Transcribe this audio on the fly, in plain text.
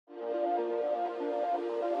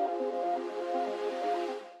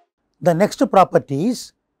The next property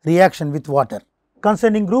is reaction with water.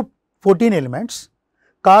 Concerning group 14 elements,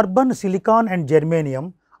 carbon, silicon and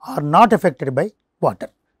germanium are not affected by water.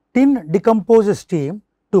 Tin decomposes steam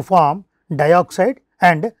to form dioxide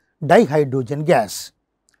and dihydrogen gas.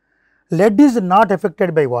 Lead is not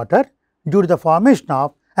affected by water due to the formation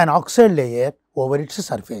of an oxide layer over its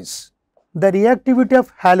surface. The reactivity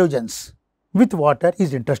of halogens with water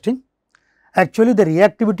is interesting. Actually, the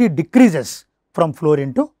reactivity decreases from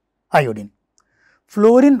fluorine to iodine.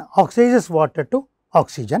 Fluorine oxidizes water to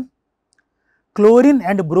oxygen. Chlorine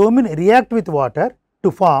and bromine react with water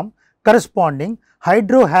to form corresponding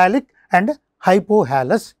hydrohalic and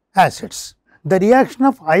hypohalous acids. The reaction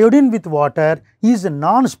of iodine with water is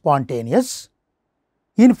non-spontaneous.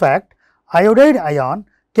 In fact, iodide ion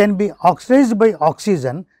can be oxidized by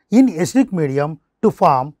oxygen in acidic medium to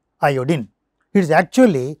form iodine. It is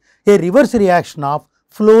actually a reverse reaction of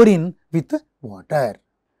fluorine with water.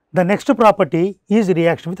 The next property is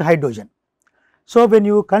reaction with hydrogen. So, when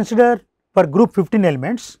you consider for group 15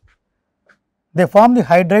 elements, they form the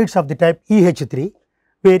hydrides of the type EH3,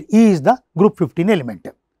 where E is the group 15 element.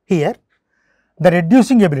 Here, the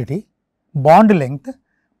reducing ability, bond length,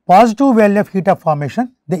 positive value of heat of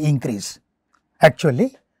formation, they increase.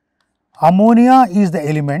 Actually, ammonia is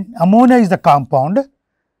the compound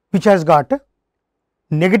which has got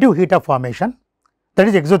negative heat of formation, that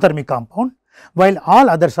is exothermic compound, while all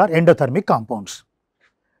others are endothermic compounds.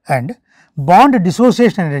 And bond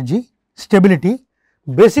dissociation energy, stability,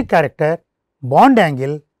 basic character, bond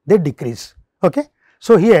angle, they decrease. Okay.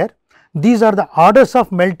 So, here these are the orders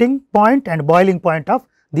of melting point and boiling point of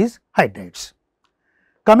these hydrides.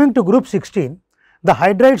 Coming to group 16, the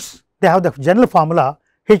hydrides, they have the general formula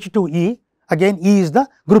H2E, again E is the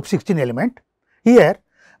group 16 element. Here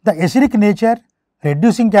the acidic nature,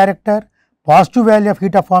 reducing character, positive value of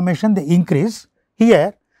heat of formation, they increase.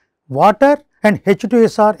 Here water and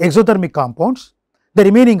H2S are exothermic compounds, the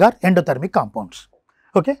remaining are endothermic compounds.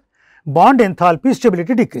 Okay. Bond enthalpy,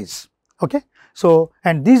 stability decrease. Okay. So,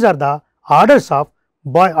 and these are the orders of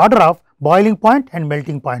order of boiling point and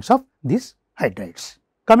melting points of these hydrides.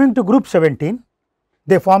 Coming to group 17,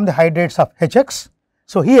 they form the hydrides of HX.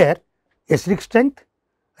 So, here acidic strength,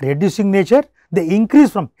 reducing nature, they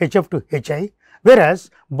increase from HF to HI, whereas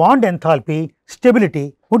bond enthalpy,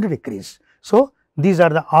 stability would decrease. So, these are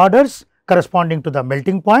the orders corresponding to the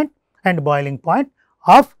melting point and boiling point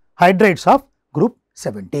of hydrides of group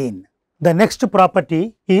 17. The next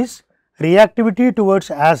property is reactivity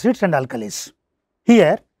towards acids and alkalis.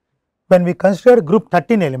 Here, when we consider group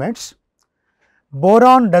 13 elements,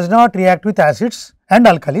 boron does not react with acids and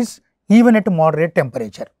alkalis even at moderate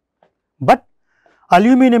temperature, but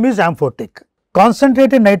aluminum is amphoteric.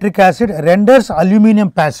 Concentrated nitric acid renders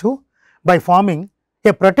aluminum passive by forming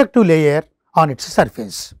a protective layer on its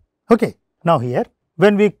surface. Okay. Now, here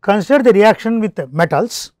when we consider the reaction with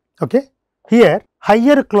metals, okay, here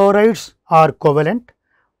higher chlorides are covalent,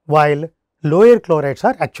 while lower chlorides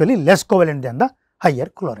are actually less covalent than the higher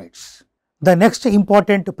chlorides. The next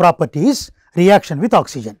important property is reaction with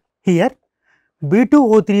oxygen. Here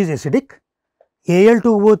B2O3 is acidic,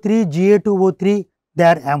 Al2O3, Ga2O3 they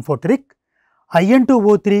are amphoteric,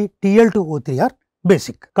 In2O3, Tl2O3 are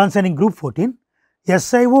basic. Concerning group 14,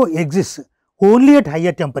 SiO exists only at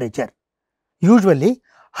higher temperature. Usually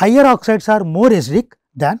higher oxides are more acidic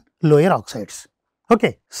than lower oxides.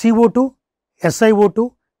 Okay. CO2,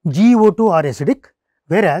 SiO2, GeO2 are acidic,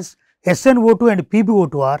 whereas SnO2 and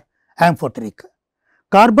PbO2 are amphoteric.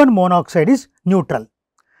 Carbon monoxide is neutral.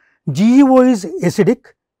 GeO is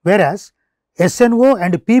acidic, whereas SnO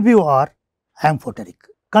and PbO are amphoteric.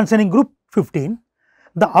 Concerning group 15,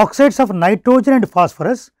 the oxides of nitrogen and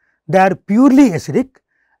phosphorus, they are purely acidic,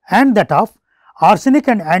 and that of arsenic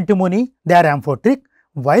and antimony, they are amphoteric,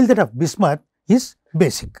 while that of bismuth is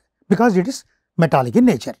basic because it is metallic in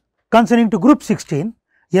nature. Concerning to group 16,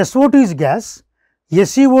 SO2 is gas,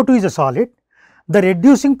 SeO2 is a solid. The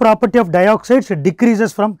reducing property of dioxides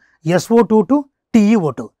decreases from SO2 to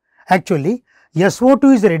TeO2. Actually,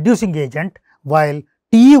 SO2 is a reducing agent, while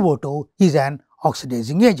TeO2 is an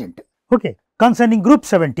oxidizing agent. Okay. Concerning group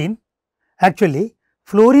 17, actually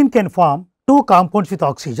fluorine can form two compounds with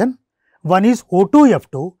oxygen. One is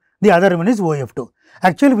O2F2, the other one is OF2.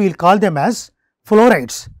 Actually, we will call them as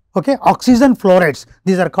fluorides. Okay. Oxygen fluorides,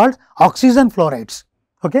 these are called oxygen fluorides.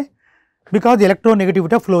 Okay. Because the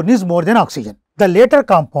electronegativity of fluorine is more than oxygen. The later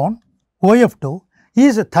compound OF2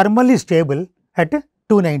 is thermally stable at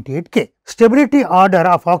 298 K. Stability order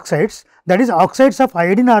of oxides, that is oxides of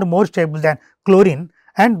iodine are more stable than chlorine,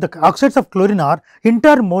 and the oxides of chlorine are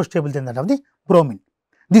more stable than that of the bromine.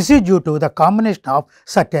 This is due to the combination of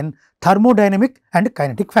certain thermodynamic and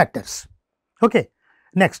kinetic factors. Okay.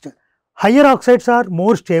 Next, higher oxides are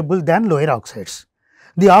more stable than lower oxides.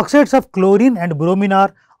 The oxides of chlorine and bromine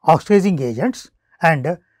are oxidizing agents,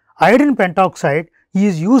 and iodine pentoxide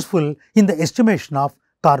is useful in the estimation of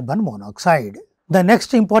carbon monoxide. The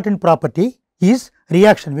next important property is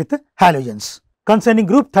reaction with halogens. Concerning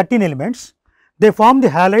group 13 elements, they form the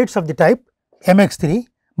halides of the type MX3,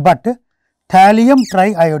 but thallium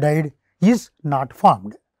triiodide is not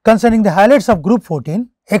formed. Concerning the halides of group 14,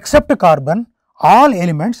 except carbon, all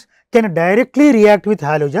elements can directly react with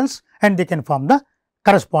halogens and they can form the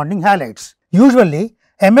corresponding halides. Usually,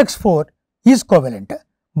 MX4 is covalent,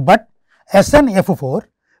 but SnF4,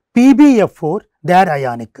 PbF4 they are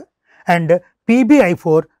ionic, and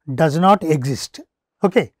PbI4 does not exist.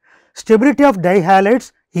 Okay. Stability of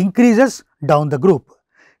dihalides increases down the group.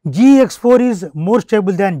 GX4 is more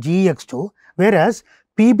stable than GX2, whereas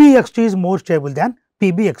PbX2 is more stable than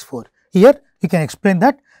PbX4. Here you can explain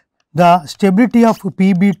that the stability of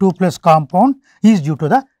Pb2 plus compound is due to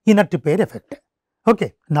the inert pair effect.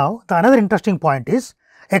 Okay. Now, the another interesting point is,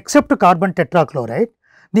 except carbon tetrachloride,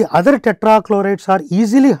 the other tetrachlorides are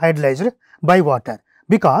easily hydrolyzed by water,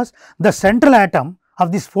 because the central atom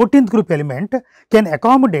of this 14th group element can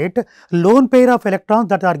accommodate lone pair of electrons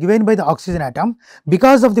that are given by the oxygen atom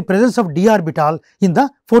because of the presence of d orbital in the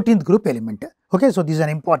 14th group element. Okay. So, this is an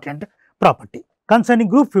important property. Concerning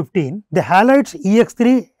group 15, the halides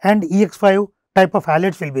EX3 and EX5 type of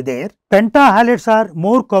halides will be there. Pentahalides are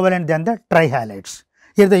more covalent than the trihalides.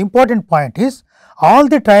 Here the important point is, all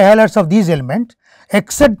the trihalides of these elements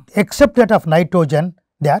except that of nitrogen,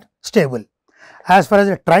 they are stable. As far as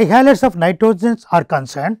the trihalides of nitrogens are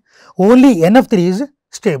concerned, only NF3 is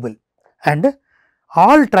stable, and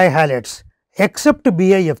all trihalides except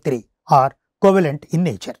BiF3 are covalent in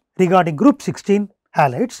nature. Regarding group 16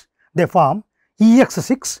 halides, they form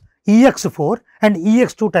EX6, EX4 and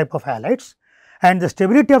EX2 type of halides, and the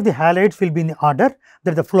stability of the halides will be in the order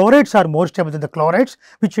that the fluorides are more stable than the chlorides,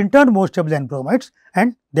 which in turn more stable than bromides,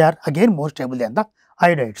 and they are again more stable than the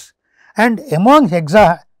iodides. And among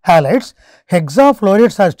hexahalides,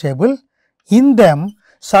 hexafluorides are stable. In them,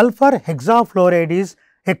 sulfur hexafluoride is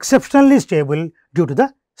exceptionally stable due to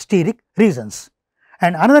the steric reasons.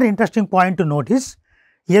 And another interesting point to note is,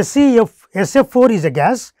 SF4 is a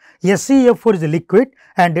gas, SeF4 is a liquid,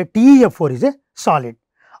 and TeF4 is a solid.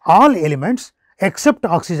 All elements except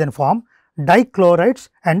oxygen form dichlorides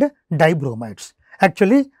and dibromides.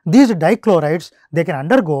 Actually, these dichlorides, they can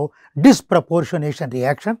undergo disproportionation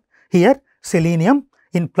reaction. Here, selenium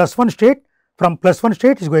in +1 state, from +1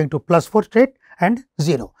 state is going to +4 state and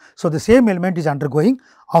 0. So, the same element is undergoing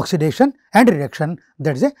oxidation and reduction,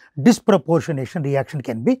 that is a disproportionation reaction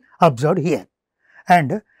can be observed here.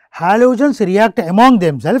 And halogens react among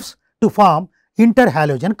themselves to form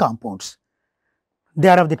interhalogen compounds. They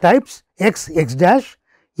are of the types XX dash,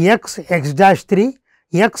 XX dash 3,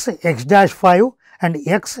 XX dash 5 and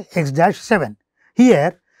XX dash 7.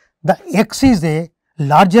 Here the X is a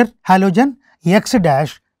larger halogen, X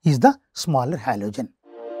dash is the smaller halogen.